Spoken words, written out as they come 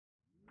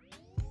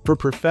For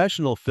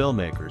professional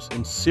filmmakers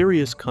and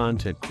serious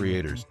content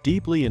creators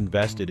deeply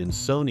invested in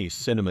Sony's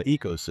cinema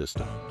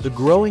ecosystem, the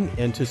growing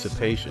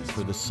anticipation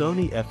for the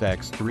Sony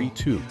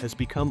FX3 II has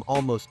become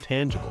almost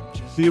tangible.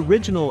 The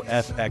original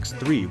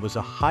FX3 was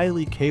a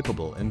highly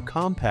capable and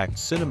compact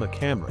cinema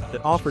camera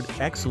that offered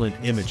excellent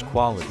image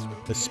quality,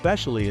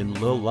 especially in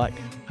low light.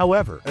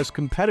 However, as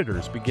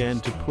competitors began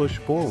to push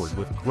forward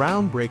with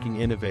groundbreaking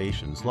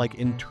innovations like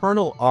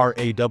internal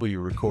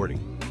RAW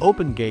recording,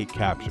 open gate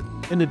capture,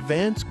 and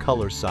advanced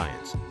color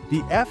science,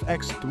 the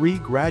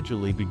FX3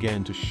 gradually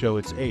began to show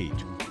its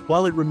age.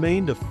 While it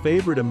remained a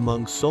favorite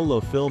among solo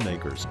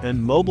filmmakers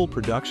and mobile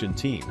production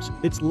teams,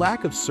 its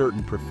lack of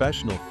certain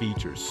professional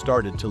features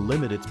started to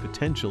limit its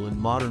potential in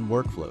modern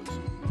workflows.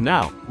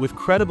 Now, with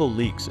credible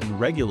leaks and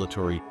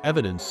regulatory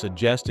evidence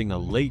suggesting a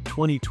late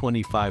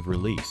 2025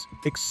 release,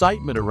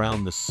 excitement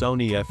around the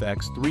Sony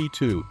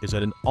FX3 II is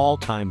at an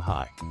all-time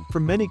high. For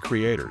many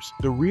creators,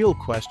 the real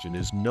question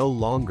is no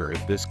longer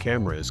if this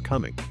camera is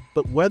coming,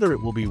 but whether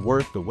it will be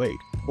worth the wait,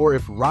 or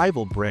if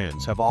rival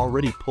brands have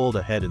already pulled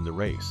ahead in the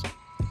race.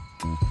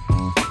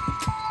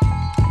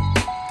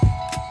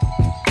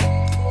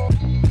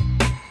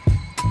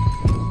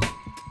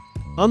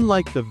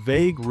 Unlike the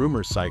vague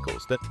rumor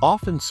cycles that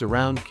often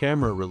surround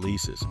camera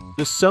releases,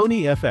 the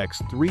Sony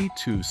FX3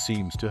 II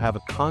seems to have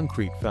a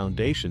concrete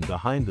foundation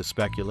behind the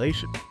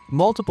speculation.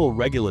 Multiple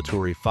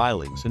regulatory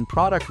filings and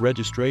product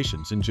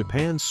registrations in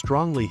Japan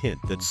strongly hint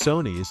that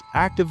Sony is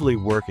actively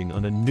working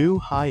on a new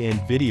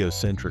high-end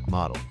video-centric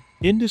model.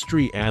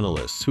 Industry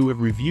analysts who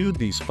have reviewed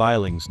these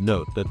filings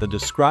note that the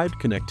described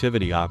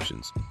connectivity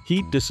options,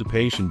 heat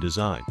dissipation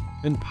design,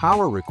 and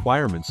power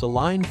requirements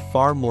align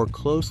far more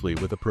closely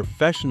with a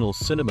professional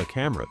cinema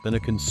camera than a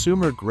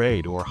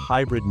consumer-grade or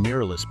hybrid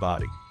mirrorless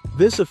body.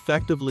 This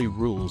effectively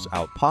rules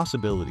out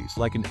possibilities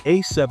like an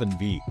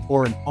A7V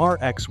or an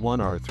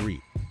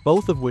RX1R3,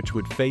 both of which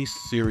would face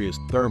serious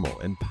thermal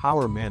and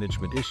power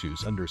management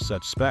issues under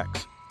such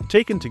specs.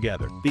 Taken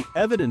together, the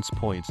evidence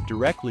points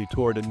directly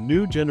toward a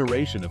new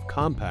generation of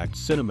compact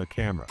cinema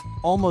camera,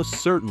 almost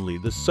certainly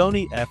the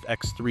Sony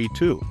FX3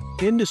 II.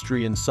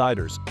 Industry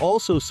insiders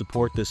also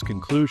support this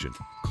conclusion,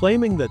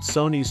 claiming that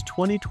Sony's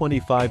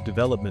 2025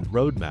 development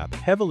roadmap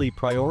heavily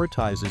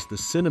prioritizes the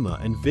cinema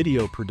and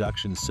video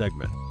production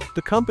segment.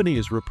 The company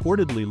is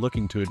reportedly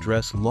looking to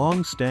address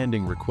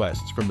long-standing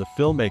requests from the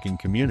filmmaking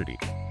community,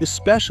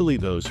 especially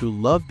those who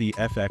loved the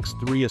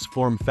FX3's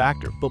form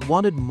factor but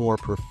wanted more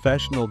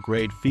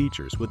professional-grade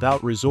features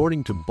without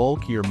resorting to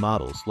bulkier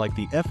models like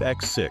the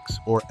FX6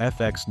 or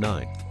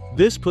FX9.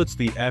 This puts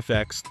the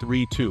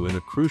FX3 II in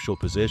a crucial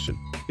position.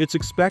 It's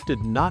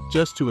expected not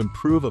just to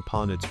improve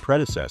upon its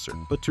predecessor,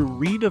 but to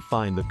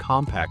redefine the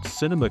compact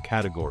cinema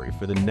category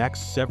for the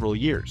next several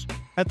years.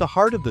 At the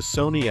heart of the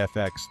Sony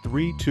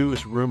FX3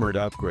 II's rumored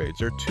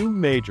upgrades are two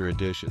major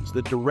additions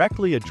that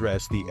directly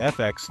address the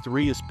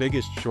FX3's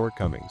biggest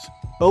shortcomings: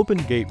 open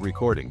gate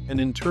recording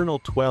and internal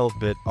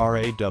 12-bit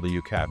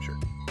RAW capture.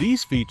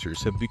 These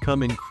features have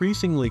become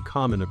increasingly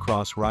common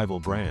across rival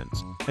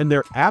brands, and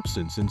their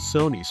absence in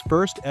Sony's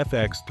first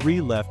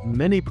FX3 left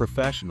many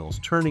professionals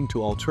turning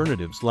to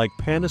alternatives like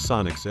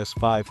Panasonic's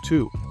S5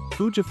 II,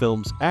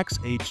 Fujifilm's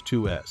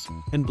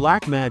X-H2S, and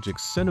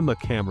Blackmagic's Cinema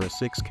Camera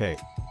 6K.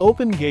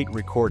 Open gate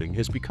recording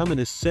has become an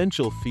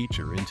essential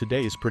feature in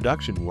today's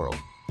production world,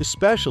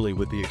 especially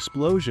with the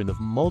explosion of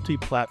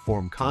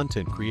multi-platform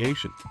content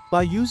creation.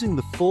 By using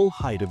the full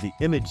height of the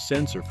image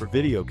sensor for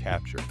video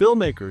capture,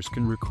 filmmakers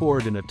can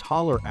record in a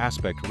taller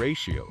aspect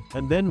ratio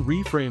and then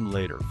reframe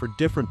later for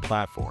different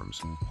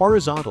platforms: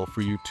 horizontal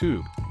for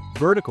YouTube,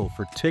 vertical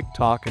for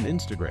TikTok and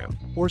Instagram,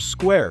 or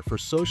square for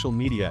social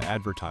media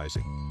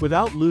advertising,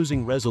 without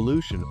losing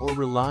resolution or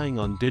relying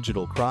on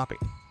digital cropping.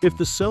 If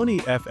the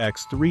Sony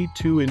FX3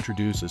 II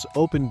introduces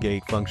open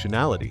gate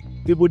functionality,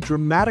 it would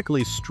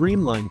dramatically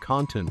streamline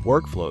content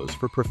workflows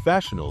for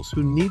professionals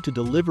who need to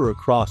deliver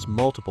across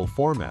multiple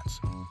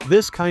formats.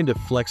 This kind of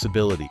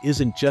flexibility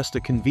isn't just a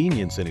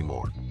convenience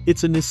anymore.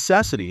 It's a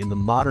necessity in the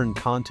modern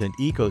content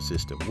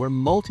ecosystem where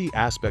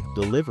multi-aspect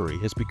delivery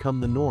has become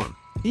the norm.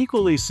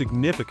 Equally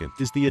significant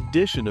is the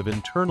addition of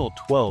internal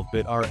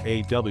 12-bit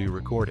RAW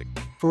recording.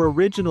 For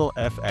original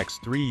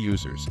FX3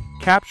 users,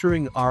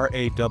 capturing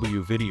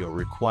RAW video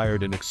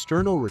required an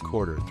external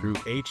recorder through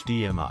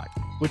HDMI,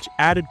 which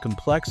added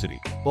complexity,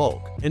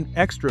 bulk, and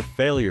extra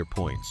failure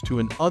points to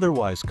an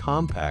otherwise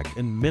compact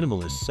and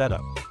minimalist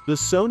setup. The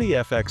Sony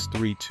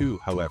FX3 II,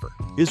 however,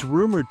 is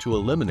rumored to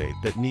eliminate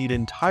that need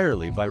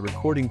entirely by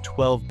recording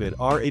 12-bit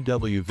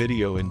RAW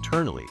video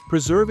internally,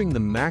 preserving the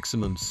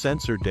maximum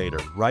sensor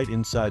data right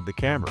inside the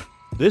camera.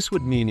 This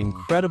would mean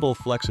incredible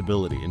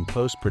flexibility in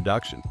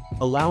post-production,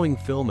 allowing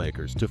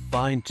filmmakers to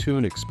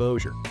fine-tune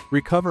exposure,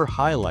 recover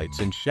highlights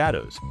and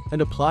shadows,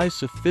 and apply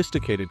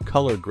sophisticated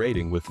color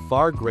grading with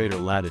far greater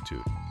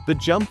latitude. The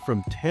jump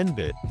from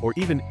 10-bit or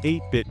even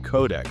 8-bit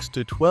codecs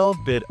to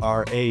 12-bit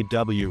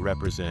RAW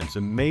represents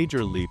a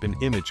major leap in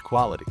image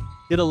quality.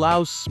 It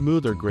allows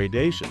smoother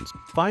gradations,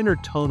 finer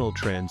tonal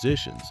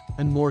transitions,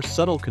 and more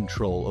subtle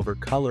control over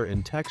color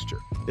and texture,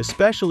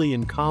 especially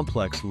in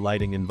complex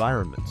lighting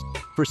environments.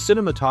 For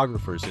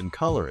cinematographers and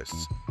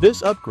colorists,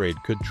 this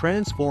upgrade could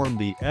transform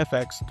the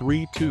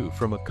FX3 II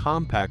from a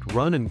compact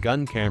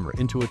run-and-gun camera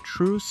into a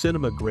true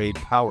cinema-grade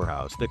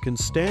powerhouse that can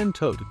stand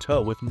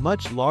toe-to-toe with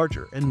much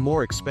larger and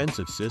more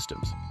expensive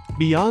systems.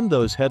 Beyond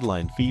those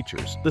headline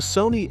features, the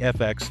Sony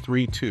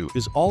FX3 II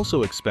is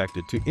also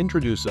expected to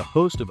introduce a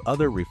host of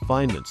other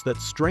refinements that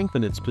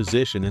strengthen its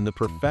position in the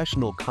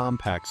professional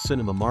compact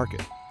cinema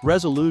market.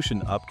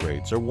 Resolution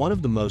upgrades are one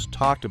of the most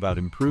talked about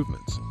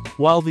improvements.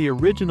 While the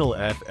original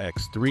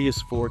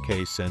FX3's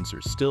 4K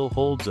sensor still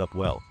holds up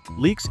well,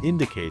 leaks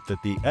indicate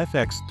that the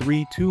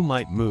FX3 II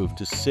might move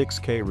to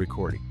 6K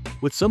recording,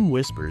 with some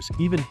whispers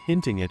even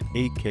hinting at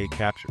 8K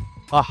capture.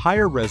 A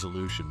higher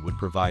resolution would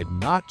provide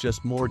not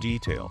just more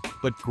detail,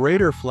 but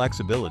greater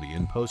flexibility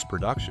in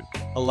post-production,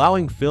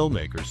 allowing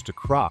filmmakers to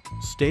crop,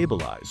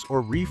 stabilize,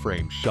 or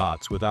reframe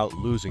shots without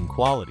losing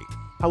quality.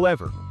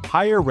 However,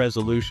 higher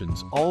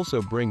resolutions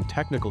also bring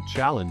technical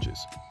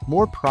challenges,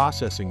 more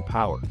processing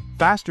power,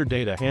 faster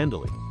data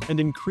handling, and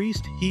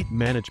increased heat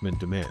management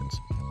demands.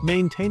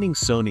 Maintaining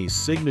Sony's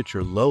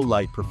signature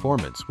low-light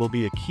performance will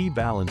be a key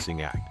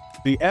balancing act.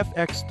 The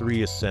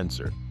FX3's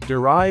sensor,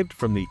 derived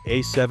from the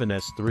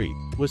A7S III,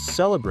 was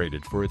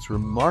celebrated for its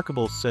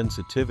remarkable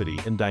sensitivity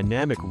and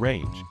dynamic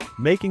range,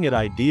 making it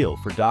ideal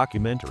for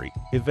documentary,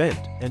 event,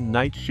 and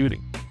night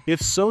shooting. If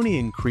Sony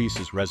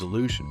increases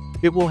resolution,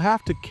 it will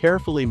have to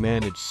carefully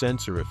manage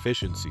sensor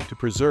efficiency to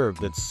preserve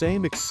that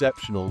same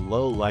exceptional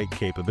low-light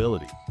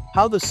capability.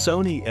 How the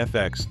Sony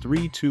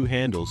FX3 II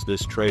handles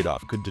this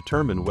trade-off could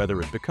determine whether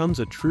it becomes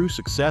a true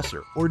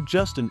successor or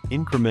just an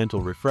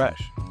incremental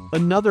refresh.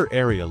 Another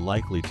area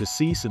likely to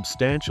see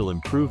substantial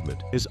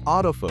improvement is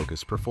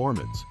autofocus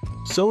performance.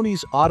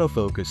 Sony's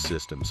autofocus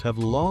systems have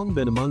long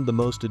been among the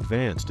most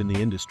advanced in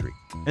the industry,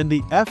 and the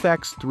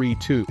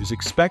FX3 II is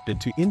expected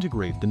to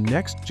integrate the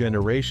next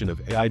generation of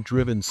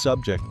AI-driven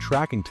subject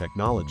tracking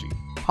technology,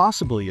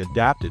 possibly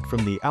adapted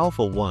from the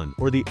Alpha 1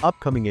 or the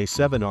upcoming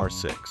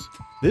A7R6.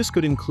 This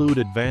could include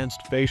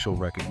advanced facial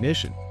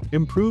recognition,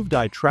 improved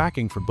eye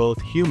tracking for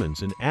both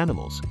humans and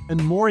animals,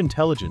 and more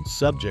intelligent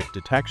subject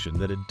detection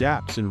that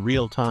adapts in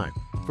real time.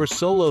 For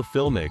solo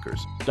filmmakers,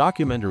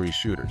 documentary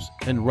shooters,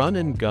 and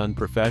run-and-gun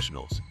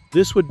professionals,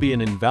 this would be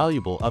an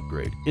invaluable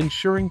upgrade,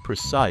 ensuring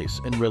precise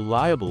and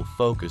reliable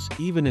focus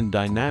even in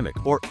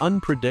dynamic or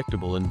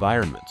unpredictable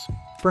environments.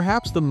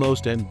 Perhaps the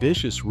most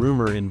ambitious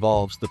rumor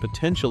involves the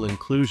potential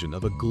inclusion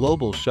of a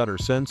global shutter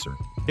sensor.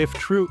 If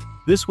true,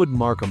 this would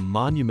mark a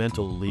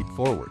monumental leap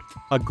forward.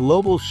 A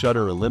global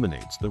shutter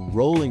eliminates the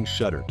rolling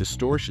shutter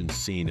distortion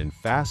seen in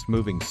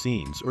fast-moving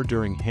scenes or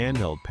during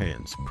handheld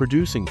pans,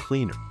 producing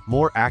cleaner,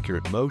 more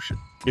accurate motion.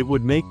 It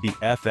would make the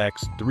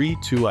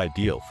FX3 II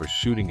ideal for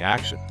shooting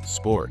action,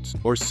 sports,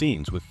 or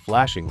scenes with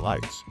flashing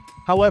lights.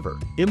 However,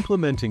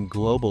 implementing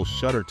global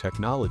shutter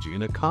technology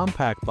in a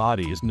compact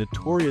body is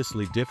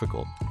notoriously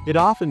difficult. It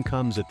often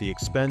comes at the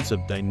expense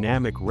of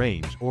dynamic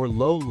range or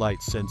low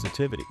light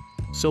sensitivity.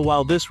 So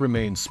while this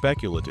remains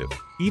speculative,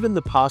 even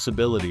the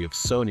possibility of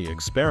Sony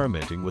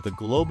experimenting with a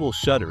global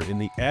shutter in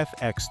the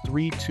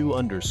FX3 II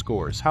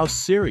underscores how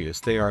serious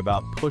they are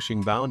about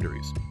pushing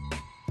boundaries.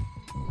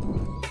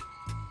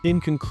 In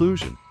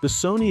conclusion, the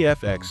Sony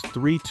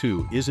FX3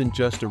 II isn't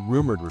just a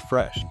rumored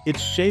refresh,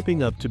 it's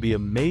shaping up to be a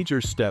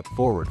major step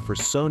forward for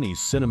Sony's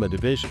cinema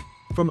division.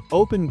 From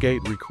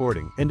open-gate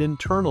recording and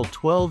internal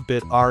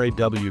 12-bit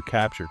RAW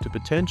capture to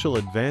potential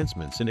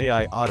advancements in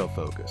AI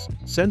autofocus,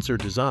 sensor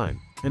design,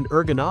 and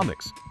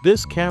ergonomics,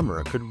 this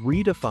camera could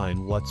redefine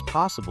what's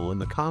possible in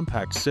the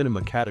compact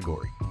cinema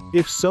category.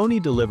 If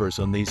Sony delivers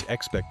on these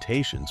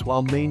expectations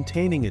while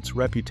maintaining its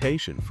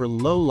reputation for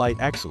low-light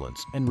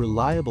excellence and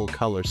reliable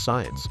color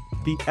science,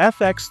 the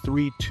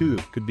FX3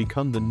 II could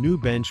become the new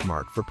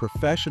benchmark for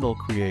professional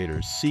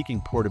creators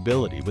seeking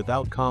portability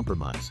without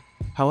compromise.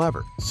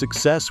 However,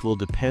 success will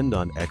depend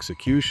on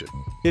execution.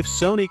 If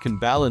Sony can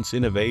balance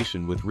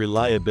innovation with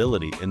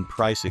reliability and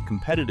price it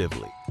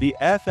competitively, the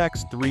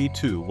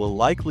FX3 II will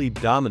likely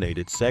dominate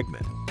its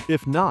segment.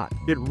 If not,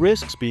 it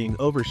risks being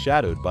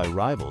overshadowed by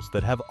rivals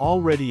that have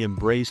already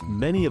embraced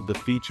many of the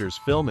features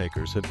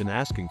filmmakers have been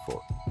asking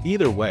for.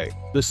 Either way,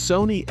 the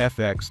Sony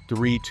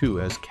FX3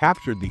 II has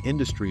captured the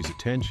industry's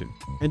attention,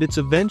 and its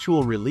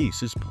eventual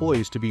release is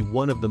poised to be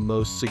one of the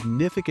most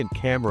significant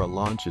camera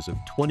launches of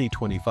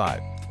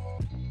 2025.